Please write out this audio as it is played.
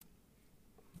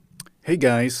Hey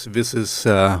guys, this is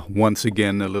once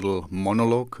again a little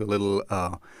monologue, a little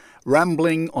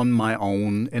rambling on my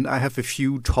own, and I have a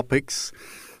few topics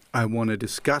I want to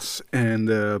discuss. And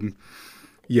the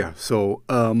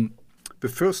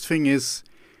first thing is,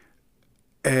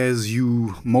 as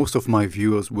most of my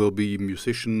viewers will be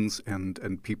musicians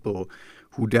and people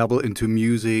who dabble into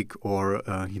music or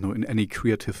in any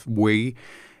creative way.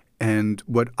 And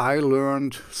what I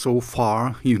learned so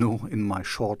far, in my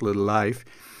short little life,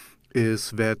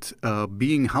 is that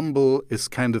being humble is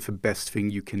kind of the best thing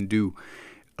you can do.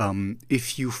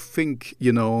 If you think,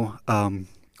 or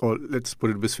let's put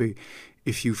it this way,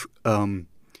 if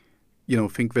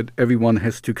think that everyone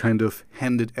has to kind of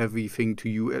hand it everything to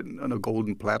you on a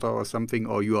golden platter or something,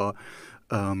 or you are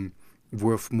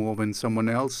worth more than someone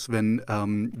else, then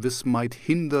this might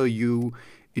hinder you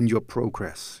in your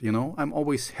progress. I'm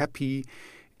always happy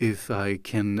if I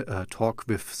can talk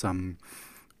with some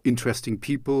interesting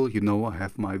people. I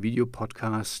have my video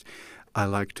podcast. I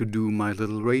like to do my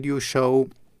little radio show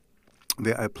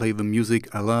where I play the music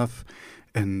I love,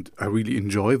 and I really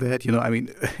enjoy that.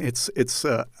 It's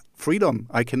freedom.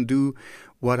 I can do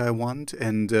what I want,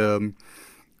 and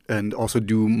also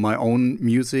do my own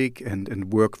music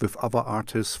and work with other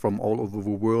artists from all over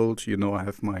the world. I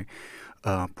have my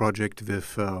project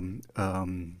with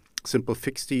Simple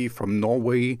Fixty from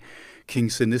Norway, King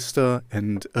Sinister,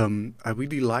 and I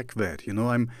really like that.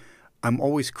 I'm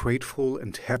always grateful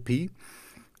and happy.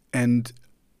 And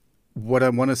what I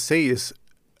want to say is,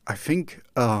 I think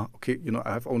I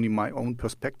have only my own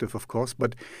perspective, of course,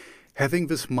 but having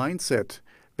this mindset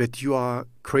that you are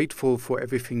grateful for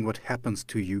everything what happens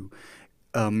to you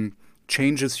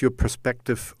changes your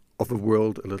perspective of the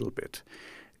world a little bit.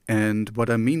 And what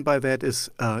I mean by that is,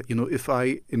 if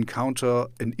I encounter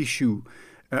an issue,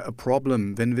 a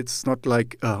problem, then it's not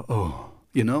like,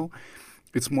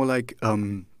 it's more like,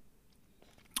 oh,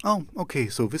 okay,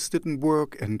 so this didn't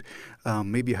work, and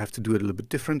maybe I have to do it a little bit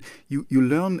different. You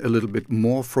learn a little bit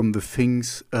more from the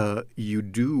things you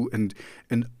do, and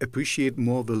appreciate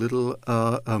more the little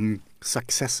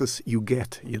successes you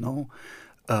get.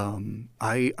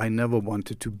 I never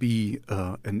wanted to be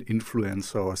an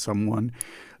influencer or someone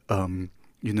who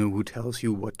tells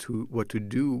you what to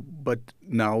do. But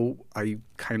now I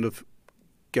kind of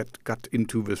got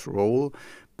into this role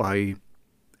by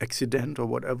accident or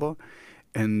whatever,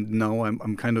 and now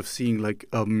I'm kind of seeing like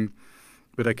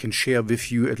that I can share with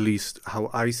you at least how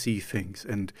I see things,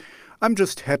 and I'm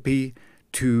just happy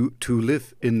to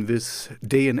live in this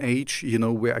day and age,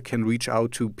 where I can reach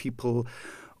out to people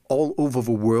all over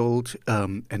the world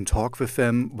and talk with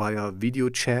them via video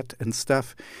chat and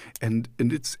stuff, and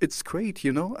it's great.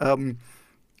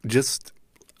 Just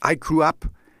I grew up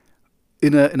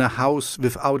in a house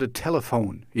without a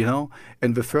telephone,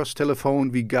 and the first telephone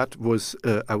we got was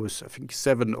I was, I think,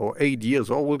 7 or 8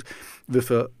 years old, with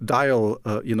a dial,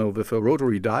 with a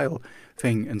rotary dial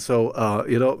thing, and so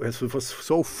it was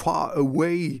so far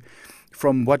away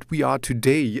from what we are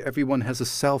today. Everyone has a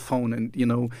cell phone, and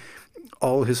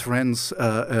all his friends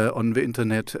on the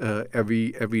internet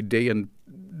every day and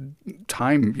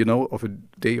time, of a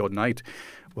day or night,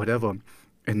 whatever.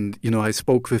 And I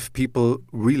spoke with people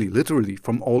really literally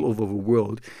from all over the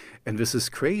world, and this is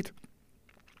great,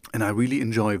 and I really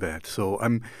enjoy that. So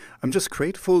I'm just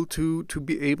grateful to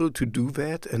be able to do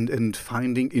that, and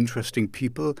finding interesting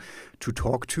people to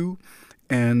talk to.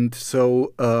 And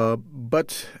so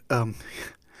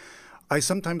I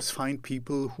sometimes find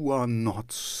people who are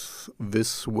not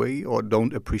this way or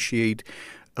don't appreciate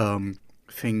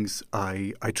things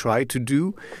I try to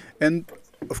do, and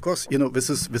of course, this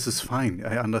is fine.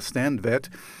 I understand that,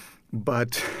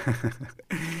 but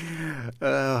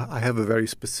I have a very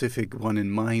specific one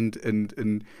in mind,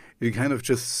 and it kind of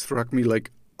just struck me like,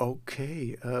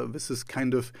 okay, this is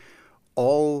kind of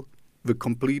all the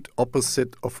complete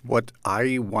opposite of what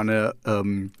I wanna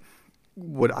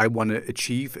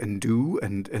achieve and do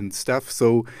and stuff.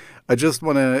 So I just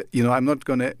wanna, I'm not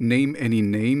gonna name any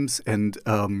names, and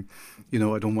I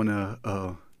don't wanna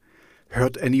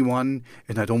hurt anyone,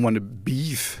 and I don't want to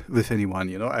beef with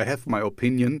anyone. I have my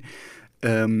opinion,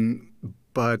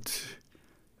 but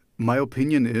my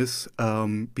opinion is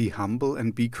be humble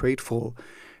and be grateful.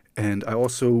 And I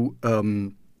also,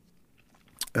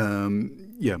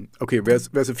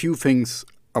 there's a few things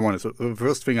I want to. So the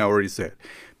first thing I already said: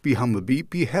 be humble,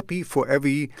 be happy for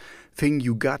everything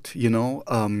you got.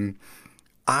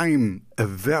 I'm a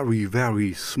very,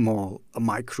 very small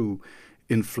micro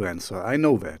influencer. I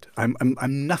know that. I'm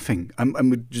nothing.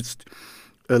 I'm just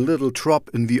a little drop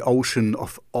in the ocean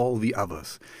of all the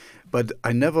others. But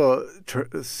I never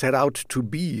set out to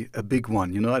be a big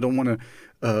one. I don't want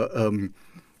to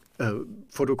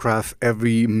photograph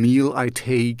every meal I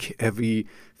take, every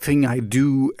thing I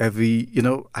do, I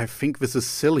think this is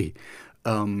silly.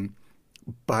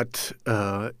 But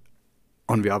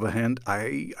on the other hand,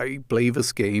 I play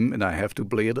this game and I have to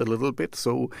play it a little bit.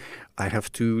 So I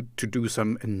have to do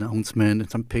some announcement and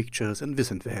some pictures and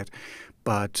this and that.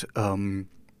 But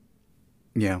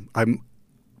yeah, I'm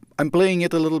playing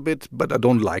it a little bit, but I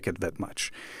don't like it that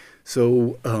much.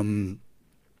 So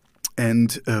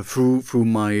through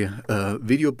my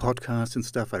video podcast and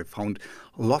stuff, I found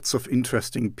lots of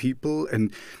interesting people.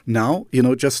 And now,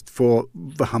 just for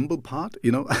the humble part,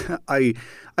 I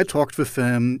talked with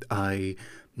them. I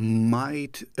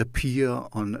might appear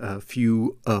on a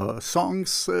few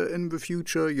songs in the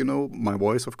future. My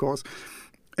voice, of course.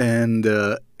 And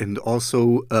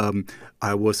also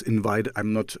I was invited.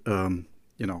 I'm not.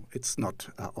 It's not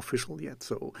official yet.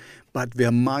 So, but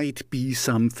there might be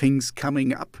some things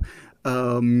coming up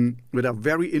that are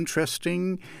very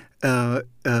interesting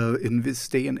in this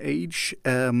day and age.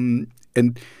 And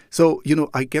so,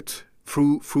 I get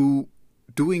through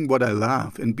doing what I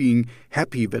love and being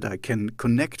happy that I can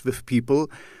connect with people.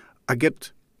 I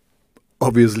get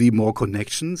obviously more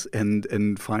connections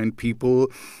and find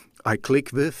people I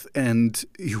click with, and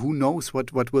who knows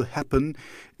what will happen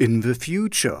in the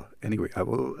future. Anyway, I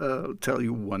will tell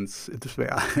you once it's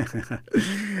there.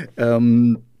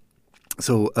 And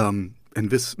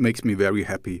this makes me very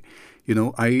happy.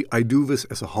 I do this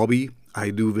as a hobby.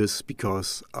 I do this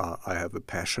because I have a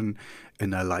passion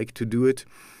and I like to do it.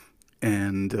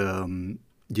 And I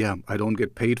don't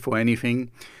get paid for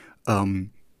anything.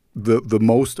 The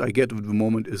most I get at the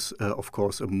moment is, of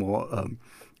course, a more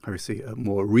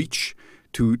more reach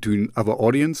to other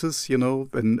audiences.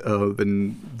 When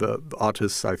the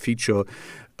artists I feature,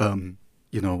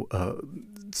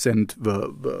 send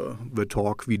the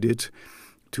talk we did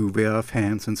to their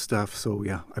fans and stuff. So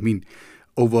yeah, I mean,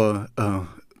 over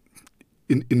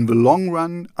in the long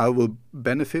run, I will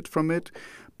benefit from it.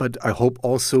 But I hope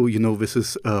also, this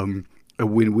is a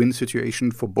win-win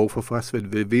situation for both of us,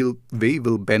 that they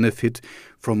will benefit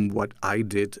from what I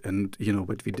did and,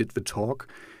 what we did the talk.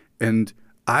 And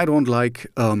I don't like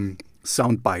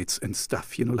sound bites and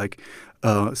stuff, what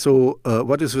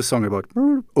is the song about?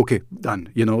 Okay,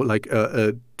 done. Like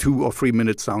a 2 or 3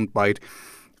 minute sound bite.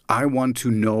 I want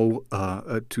to know,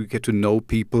 to get to know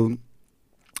people.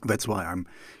 That's why I'm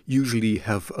usually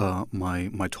have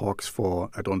my talks for,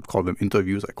 I don't call them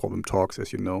interviews, I call them talks,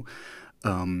 as you know,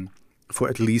 for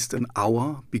at least an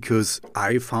hour, because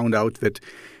I found out that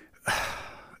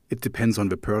it depends on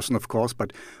the person, of course,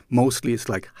 but mostly it's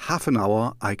like half an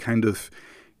hour. I kind of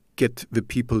get the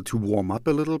people to warm up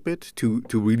a little bit, to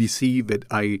really see that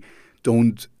I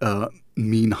don't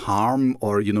mean harm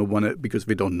or, because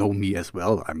they don't know me as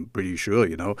well. I'm pretty sure,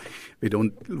 they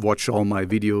don't watch all my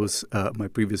videos, my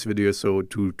previous videos, so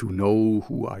to know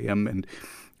who I am and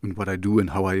what I do and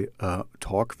how I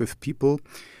talk with people.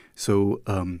 So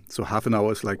half an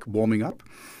hour is like warming up,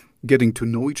 getting to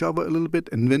know each other a little bit,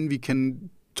 and then we can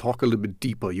talk a little bit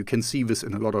deeper. You can see this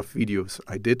in a lot of videos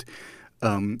I did.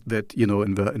 That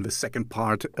in the second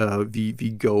part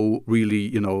we go really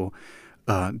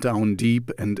down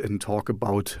deep and talk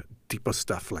about deeper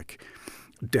stuff like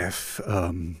death,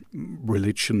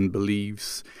 religion,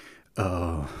 beliefs,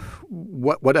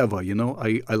 whatever.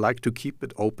 I like to keep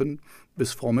it open,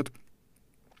 this format,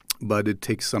 but it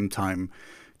takes some time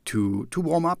to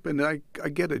warm up, and I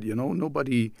get it.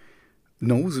 Nobody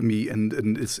knows me,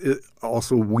 and it's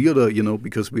also weirder,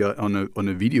 because we are on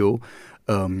a video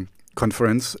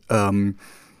conference.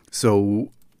 So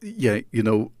yeah,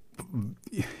 you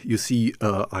see,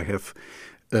 I have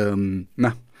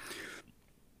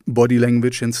body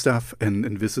language and stuff,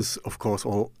 and this is of course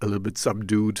all a little bit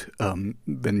subdued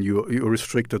when you're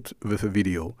restricted with a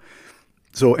video.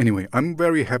 So anyway, I'm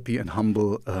very happy and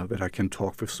humble that I can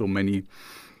talk with so many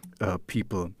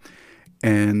people,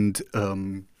 and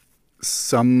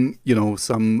some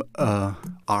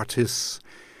artists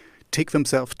take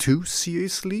themselves too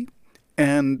seriously,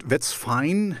 and that's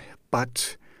fine.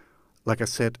 But like I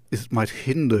said, it might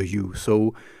hinder you.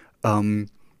 So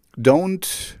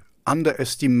don't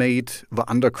underestimate the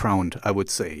underground, I would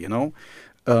say,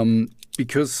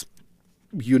 because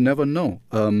you never know.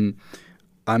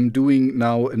 I'm doing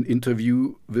now an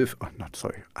interview with,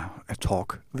 a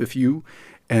talk with you,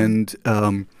 and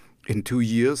in 2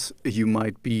 years you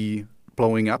might be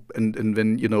blowing up, and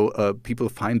then people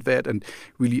find that and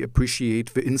really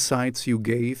appreciate the insights you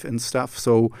gave and stuff.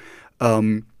 So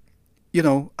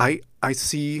I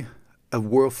see a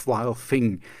worthwhile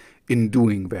thing in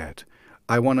doing that.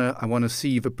 I wanna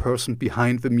see the person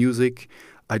behind the music.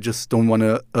 I just don't want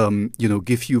to,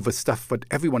 give you the stuff what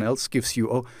everyone else gives you.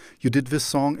 Oh, you did this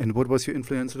song, and what was your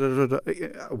influence?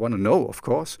 I want to know, of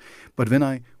course. But then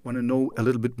I want to know a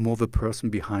little bit more the person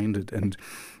behind it and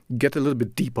get a little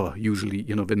bit deeper, usually,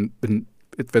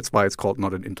 that's why it's called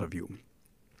not an interview.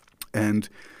 And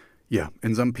yeah,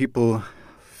 and some people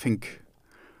think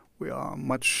we are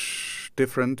much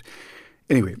different.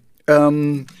 Anyway,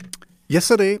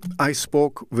 yesterday I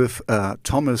spoke with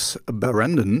Thomas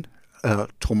Barandon,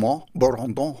 Thomas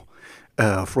Barandon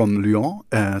from Lyon,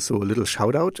 so a little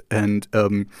shout out. And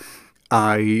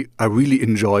I really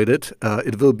enjoyed it.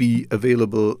 It will be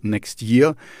available next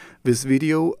year, this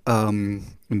video,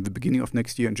 in the beginning of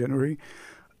next year in January.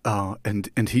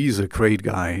 And he's a great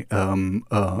guy,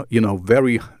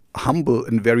 very humble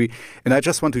and I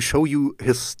just want to show you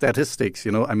his statistics.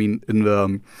 I mean, in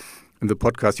the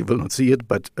podcast you will not see it,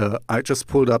 but I just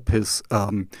pulled up his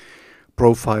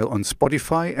profile on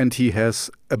Spotify, and he has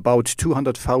about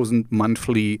 200,000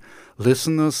 monthly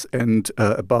listeners and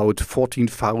about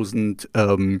 14,000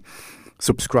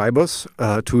 subscribers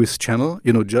to his channel.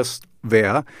 Just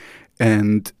there,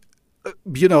 and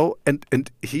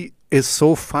and he is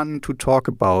so fun to talk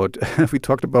about. We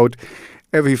talked about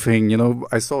everything.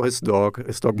 I saw his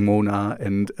dog Mona,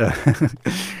 and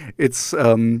it's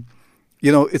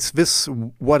it's this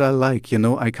what I like.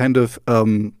 I kind of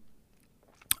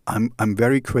I'm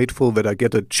very grateful that I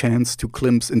get a chance to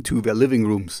glimpse into their living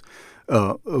rooms,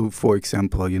 for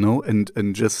example,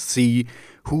 and just see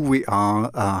who we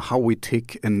are, how we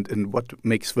tick, and what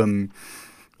makes them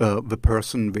the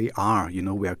person they are,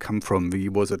 where I come from. He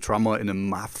was a drummer in a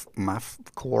math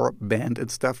core band and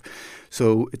stuff.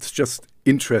 So it's just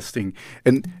interesting.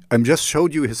 And I just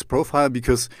showed you his profile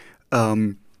because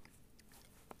I'm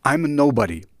a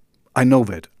nobody. I know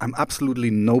that. I'm absolutely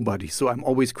nobody. So I'm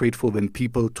always grateful when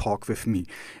people talk with me.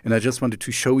 And I just wanted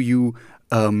to show you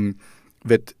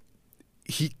that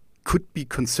he could be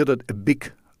considered a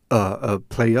big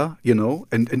player,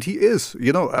 and he is,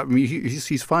 I mean,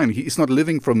 he's fine. He's not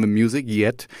living from the music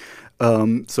yet,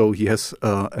 so he has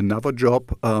another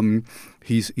job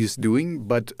he's doing,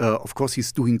 but of course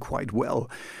he's doing quite well,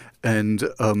 and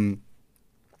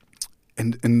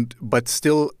but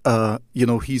still,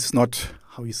 he's not,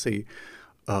 how you say,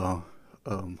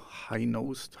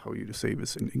 high-nosed. How you say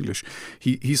this in English?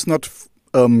 He's not.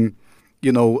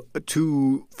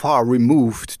 Too far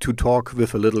removed to talk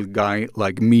with a little guy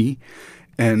like me,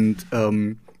 and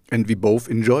we both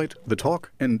enjoyed the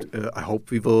talk, and I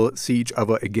hope we will see each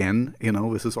other again.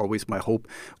 This is always my hope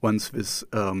once this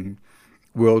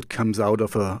world comes out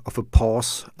of a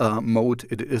pause mode.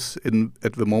 It is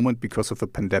at the moment because of the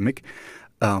pandemic.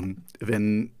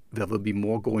 Then there will be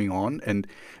more going on, and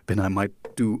then I might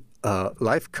do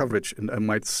live coverage, and I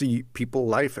might see people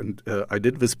live. And I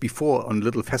did this before on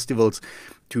little festivals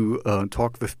to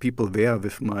talk with people there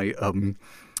with my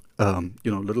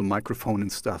little microphone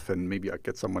and stuff, and maybe I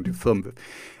get someone to film with.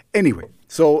 Anyway,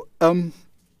 so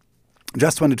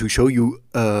just wanted to show you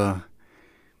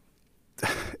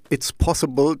it's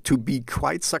possible to be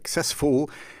quite successful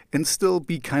and still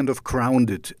be kind of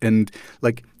grounded. And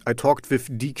like I talked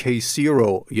with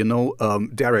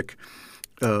DK0, Derek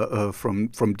from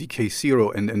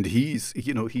DK0, and he's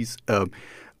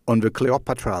on the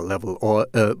Cleopatra level, or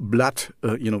Blood,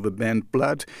 the band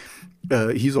Blood.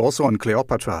 He's also on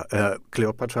Cleopatra.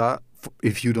 Cleopatra,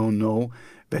 if you don't know,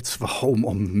 that's the home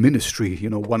of Ministry.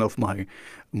 One of my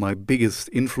biggest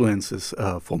influences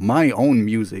for my own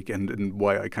music, and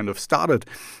why I kind of started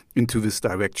into this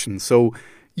direction. So,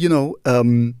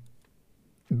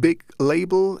 big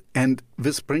label, and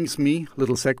this brings me,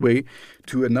 little segue,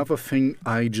 to another thing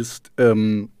I just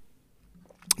want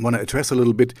to address a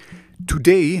little bit.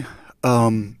 Today,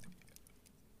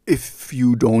 if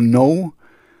you don't know,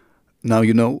 now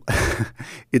you know,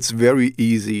 it's very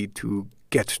easy to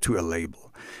get to a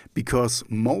label, because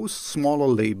most smaller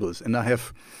labels, and I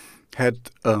have had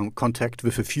contact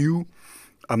with a few,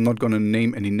 I'm not going to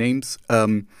name any names,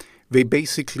 they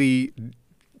basically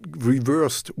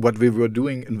reversed what we were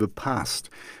doing in the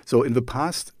past. So in the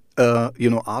past,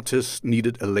 artists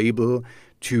needed a label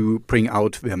to bring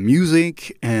out their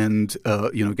music and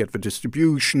get the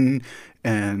distribution,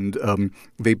 and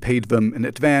they paid them in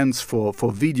advance for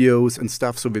videos and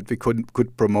stuff, so that they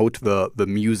could promote the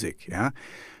music. Yeah.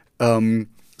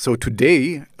 So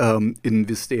today, in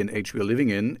this day and age we are living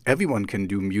in, everyone can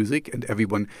do music, and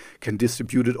everyone can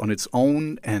distribute it on its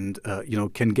own, and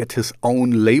can get his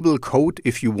own label code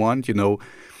if you want.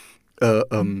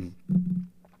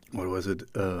 What was it?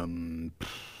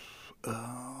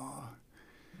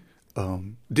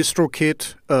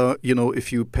 DistroKid.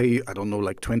 If you pay, I don't know,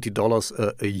 like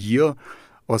 $20 a year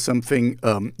or something,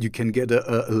 you can get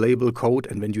a label code,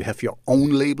 and then you have your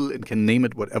own label and can name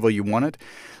it whatever you want it.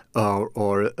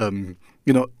 Or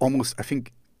I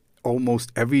think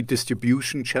almost every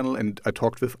distribution channel, and I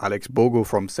talked with Alex Bogo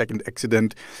from Second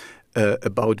Accident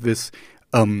about this,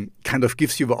 kind of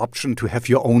gives you the option to have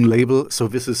your own label. So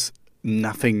this is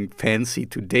nothing fancy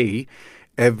today.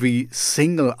 Every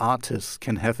single artist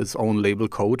can have his own label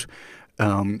code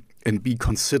and be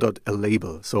considered a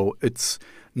label. So it's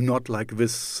not like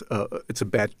this. It's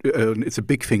a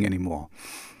big thing anymore.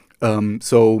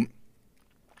 So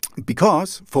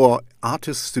because for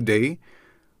artists today,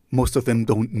 most of them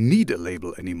don't need a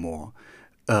label anymore.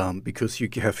 Because you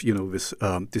have, this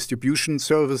distribution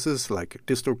services like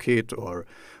DistroKid or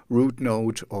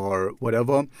RootNote or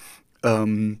whatever.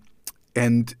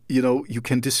 And, you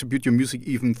can distribute your music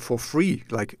even for free.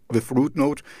 Like with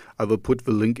RootNote, I will put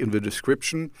the link in the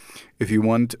description. If you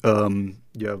want,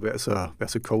 there's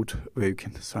a code where you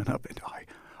can sign up, and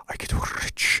I get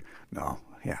rich. No,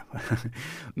 yeah,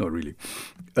 not really.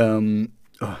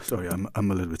 Sorry, I'm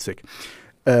a little bit sick.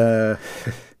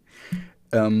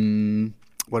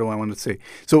 What do I want to say?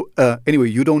 So anyway,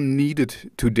 you don't need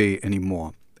it today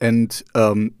anymore, and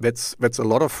that's a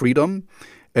lot of freedom.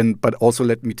 But also,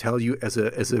 let me tell you, as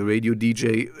a radio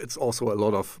DJ, it's also a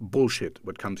lot of bullshit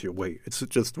what comes your way. It's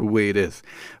just the way it is.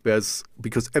 Because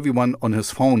everyone on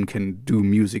his phone can do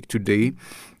music today,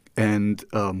 and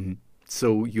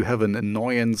so you have an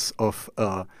annoyance of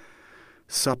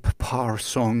subpar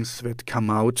songs that come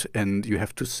out, and you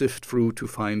have to sift through to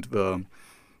find the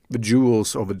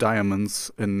jewels or the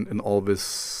diamonds in all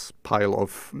this pile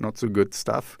of not so good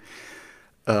stuff.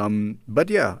 But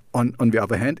yeah, on the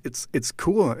other hand, it's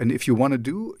cool, and if you want to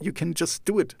do, you can just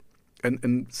do it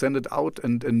and send it out,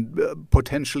 and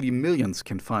potentially millions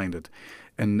can find it,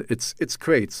 and it's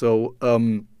great. So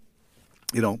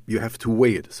you have to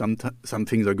weigh it. Some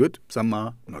things are good, some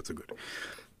are not so good,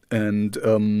 and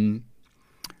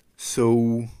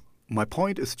so my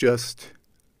point is just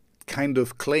kind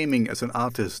of claiming as an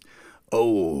artist,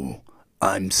 oh,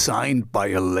 I'm signed by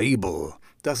a label,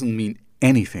 doesn't mean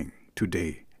anything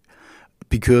today,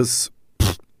 because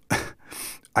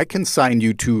I can sign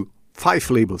you to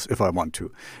 5 labels if I want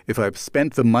to. If I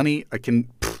spend the money, I can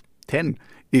 10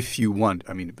 if you want.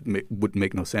 I mean, it would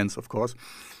make no sense, of course,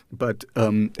 but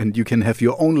and you can have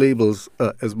your own labels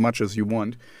as much as you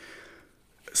want.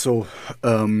 So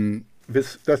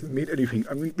this doesn't mean anything.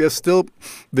 I mean, there's still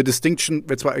the distinction.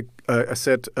 That's why I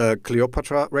said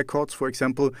Cleopatra Records, for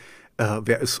example.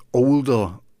 There is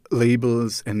older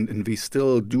labels, and we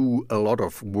still do a lot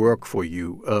of work for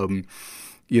you. And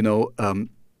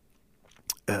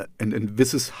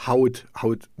this is how it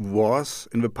was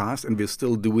in the past, and we're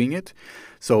still doing it.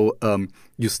 So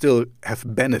you still have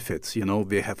benefits.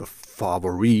 We have a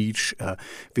farther reach.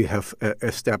 We have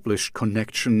established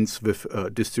connections with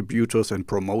distributors and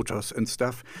promoters and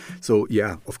stuff. So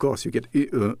yeah, of course, you get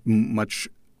much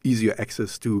easier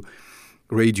access to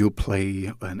radio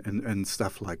play and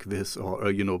stuff like this,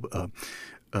 or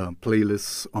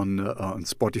playlists on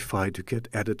Spotify to get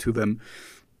added to them.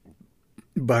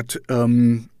 But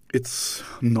it's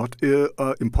not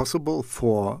impossible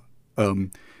for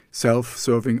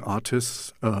self-serving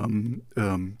artists,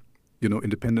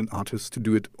 independent artists, to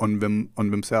do it on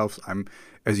themselves.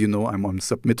 As you know, I'm on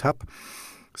SubmitHub,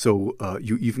 so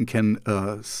you even can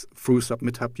through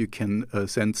SubmitHub you can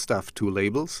send stuff to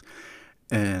labels,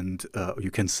 and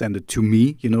you can send it to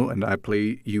me, and I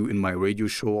play you in my radio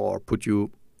show or put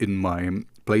you in my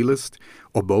playlist,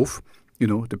 or both.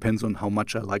 Depends on how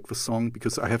much I like the song,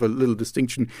 because I have a little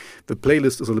distinction. The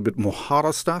playlist is a little bit more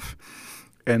harder stuff,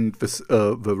 and this,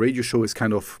 the radio show is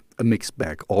kind of a mixed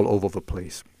bag all over the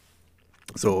place.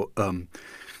 So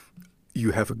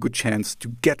you have a good chance to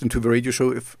get into the radio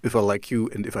show if I like you,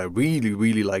 and if I really,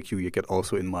 really like you, you get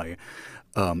also in my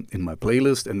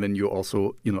playlist, and then you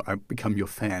also, I become your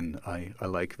fan. I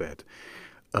like that.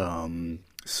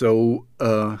 So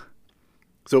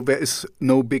there is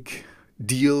no big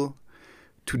deal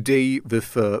today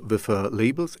with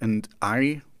labels, and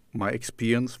my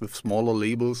experience with smaller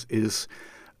labels is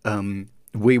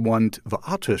we want the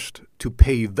artist to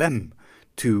pay them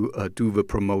to do the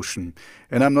promotion,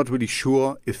 and I'm not really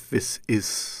sure if this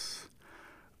is.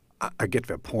 I get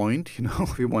their point.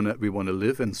 We wanna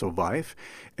live and survive,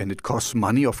 and it costs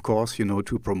money, of course,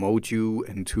 to promote you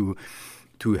and to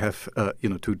have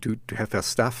to have their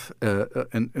stuff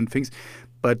and things,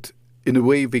 but in a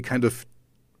way they kind of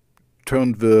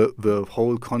turned the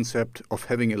whole concept of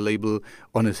having a label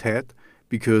on its head,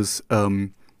 because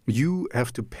you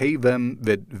have to pay them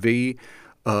that they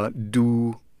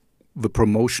do the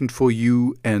promotion for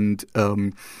you, and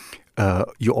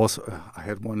you also, I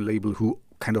had one label who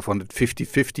kind of wanted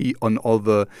 50-50 on all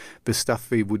the stuff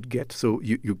they would get. So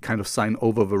you kind of sign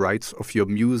over the rights of your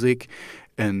music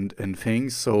and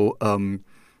things. So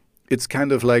it's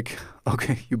kind of like,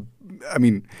 okay,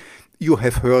 you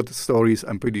have heard stories,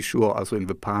 I'm pretty sure, also in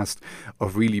the past,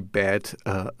 of really bad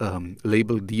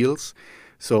label deals.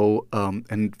 So,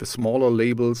 and the smaller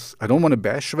labels, I don't want to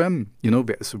bash them.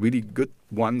 There's really good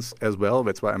ones as well.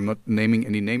 That's why I'm not naming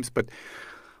any names. But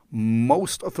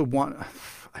most of the one,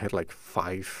 I had like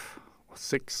 5 or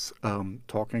 6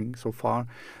 talking so far.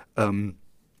 And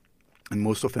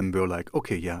most of them were like,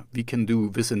 okay, yeah, we can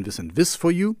do this and this and this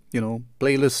for you,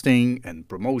 playlisting and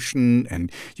promotion,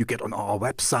 and you get on our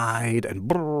website and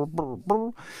brr, brr,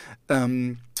 brr.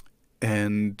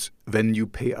 And then you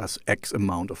pay us X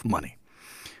amount of money.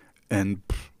 And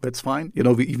that's fine.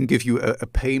 We even give you a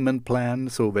payment plan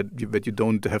so that you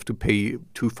don't have to pay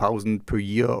 2,000 per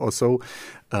year or so,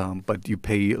 but you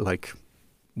pay like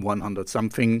 100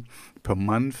 something per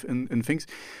month and things.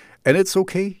 And it's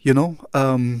okay,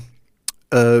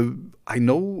 I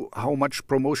know how much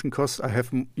promotion costs. I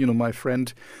have, my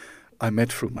friend I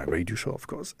met through my radio show, of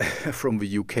course, from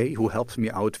the UK, who helps me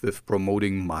out with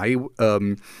promoting my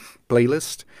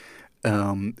playlist.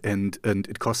 And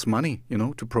it costs money,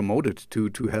 to promote it,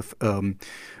 to have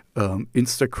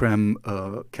Instagram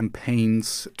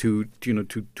campaigns, to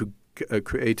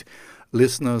create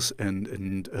listeners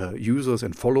and users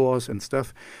and followers and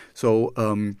stuff. So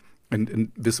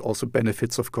and this also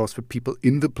benefits, of course, the people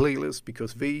in the playlist,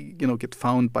 because they get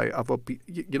found by other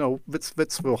people. That's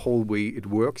the whole way it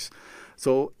works.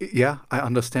 So yeah, I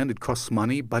understand it costs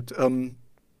money, but in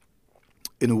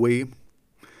a way,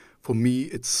 for me,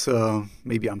 it's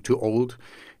maybe I'm too old.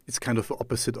 It's kind of the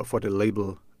opposite of what a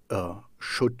label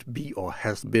should be or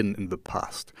has been in the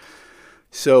past.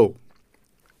 So,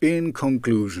 in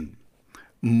conclusion,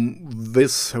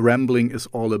 this rambling is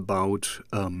all about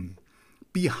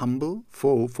be humble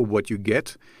for what you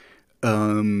get,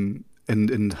 and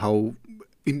how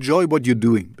enjoy what you're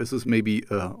doing. This is maybe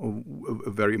a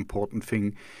very important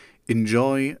thing.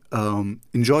 Enjoy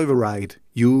the ride.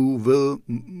 You will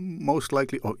most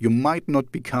likely, or you might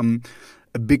not become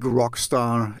a big rock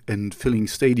star and filling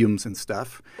stadiums and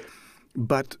stuff,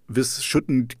 but this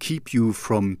shouldn't keep you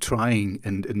from trying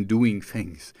and doing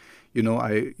things.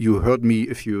 You heard me,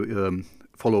 if you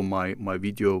follow my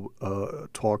video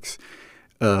talks.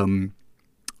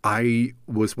 I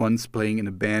was once playing in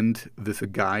a band with a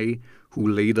guy who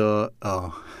later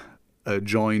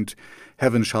joined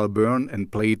Heaven Shall Burn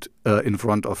and played in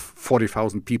front of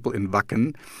 40,000 people in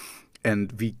Wacken,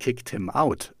 and we kicked him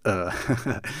out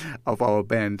of our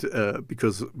band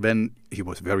because then he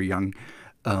was very young.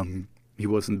 He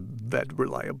wasn't that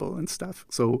reliable and stuff.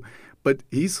 So, but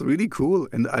he's really cool,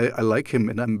 and I like him,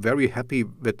 and I'm very happy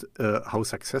that how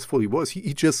successful he was.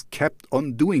 He just kept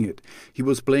on doing it. He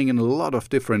was playing in a lot of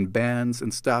different bands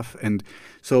and stuff, and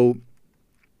so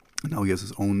now he has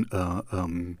his own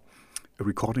a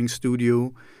recording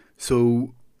studio.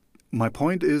 So my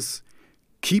point is,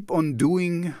 keep on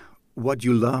doing what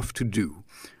you love to do,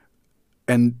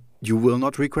 and you will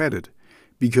not regret it,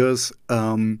 because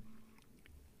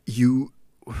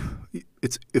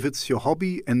if it's your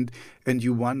hobby and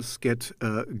you once get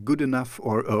good enough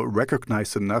or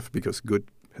recognized enough, because good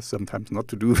has sometimes not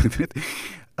to do with it,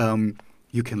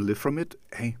 you can live from it.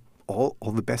 Hey, all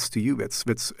the best to you.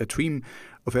 That's a dream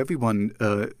of everyone.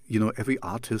 Every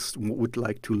artist would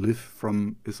like to live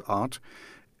from his art,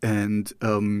 and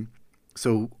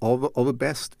so all the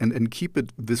best, and keep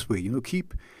it this way.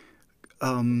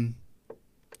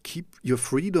 Keep your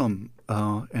freedom,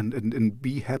 and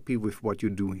be happy with what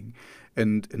you're doing,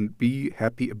 and be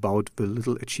happy about the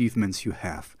little achievements you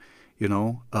have.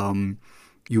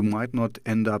 You might not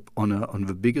end up on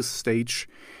the biggest stage,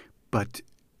 but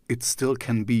it still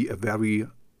can be a very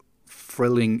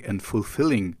thrilling and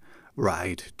fulfilling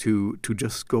ride to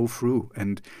just go through.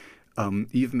 And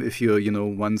even if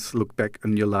you once look back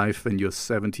on your life when you're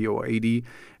 70 or 80,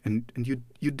 and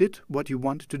you did what you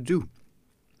wanted to do,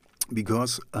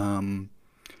 because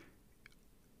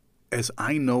as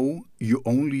I know, you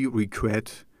only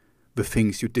regret the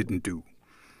things you didn't do.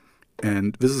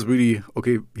 And this is really,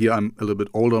 okay, here I'm a little bit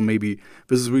older, maybe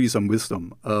this is really some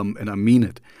wisdom, and I mean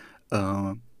it.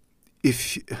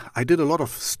 If I did a lot of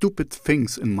stupid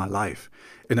things in my life,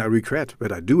 and I regret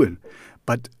that I do it,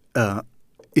 but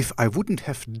if I wouldn't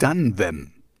have done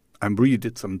them, I really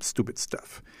did some stupid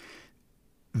stuff,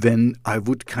 then I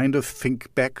would kind of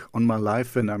think back on my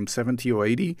life when I'm 70 or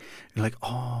 80, and like,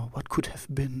 oh, what could have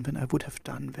been when I would have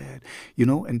done that,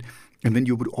 and And then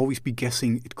you would always be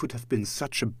guessing it could have been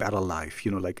such a better life,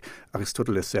 like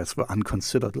Aristotle says, the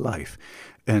unconsidered life.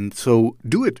 And so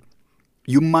do it.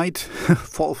 You might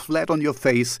fall flat on your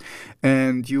face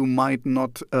and you might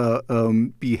not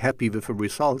be happy with the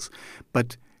results,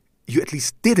 but you at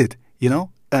least did it,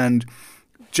 and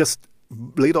just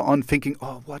later on thinking,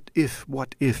 oh, what if,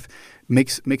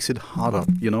 makes it harder,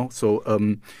 So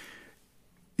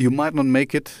you might not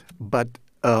make it, but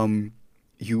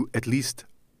you at least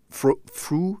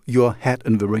threw your hat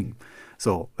in the ring.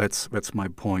 So that's my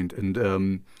point,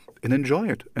 and enjoy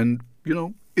it. And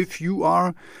if you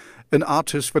are an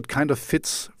artist that kind of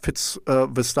fits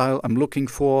the style I'm looking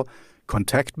for,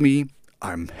 contact me.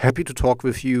 I'm happy to talk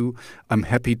with you. I'm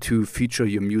happy to feature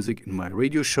your music in my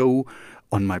radio show,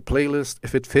 on my playlist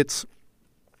if it fits.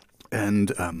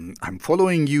 And I'm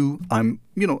following you. I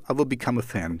will become a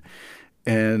fan.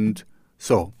 And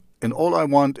all I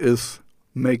want is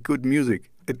make good music.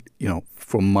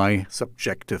 From my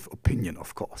subjective opinion,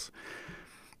 of course.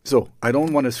 So I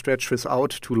don't want to stretch this out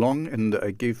too long, and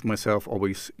I gave myself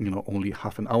always, only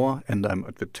half an hour, and I'm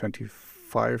at the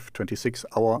 26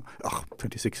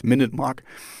 minute mark.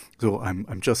 So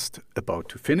I'm just about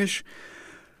to finish.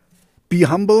 Be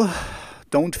humble.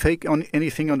 Don't fake on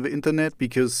anything on the internet,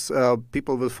 because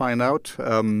people will find out.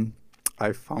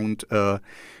 I found a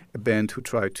band who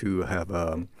tried to have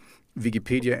a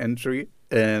Wikipedia entry.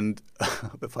 And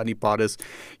the funny part is,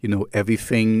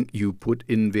 everything you put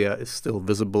in there is still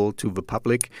visible to the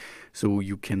public. So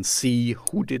you can see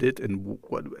who did it and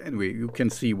what. Anyway, you can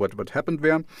see what happened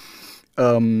there.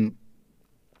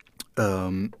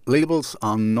 Labels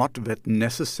are not that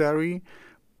necessary,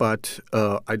 but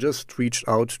I just reached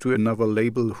out to another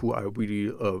label who I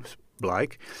really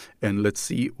like. And let's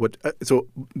see what.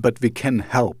 But they can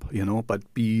help, but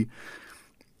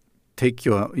take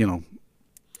your,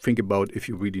 think about if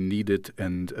you really need it,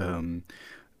 and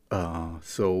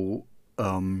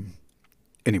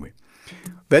anyway,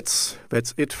 that's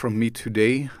it from me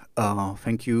today.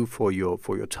 Thank you for your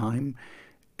time,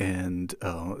 and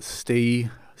stay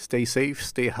safe,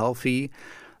 stay healthy.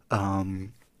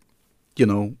 I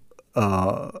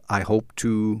hope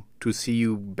to see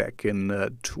you back in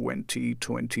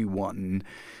 2021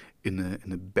 in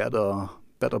a better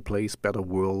place, better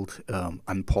world,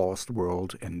 unpaused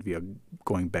world, and we are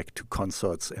going back to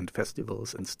concerts and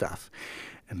festivals and stuff.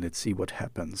 And let's see what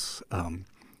happens.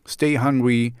 Stay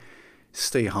hungry,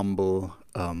 stay humble,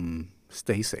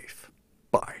 stay safe.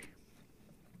 Bye.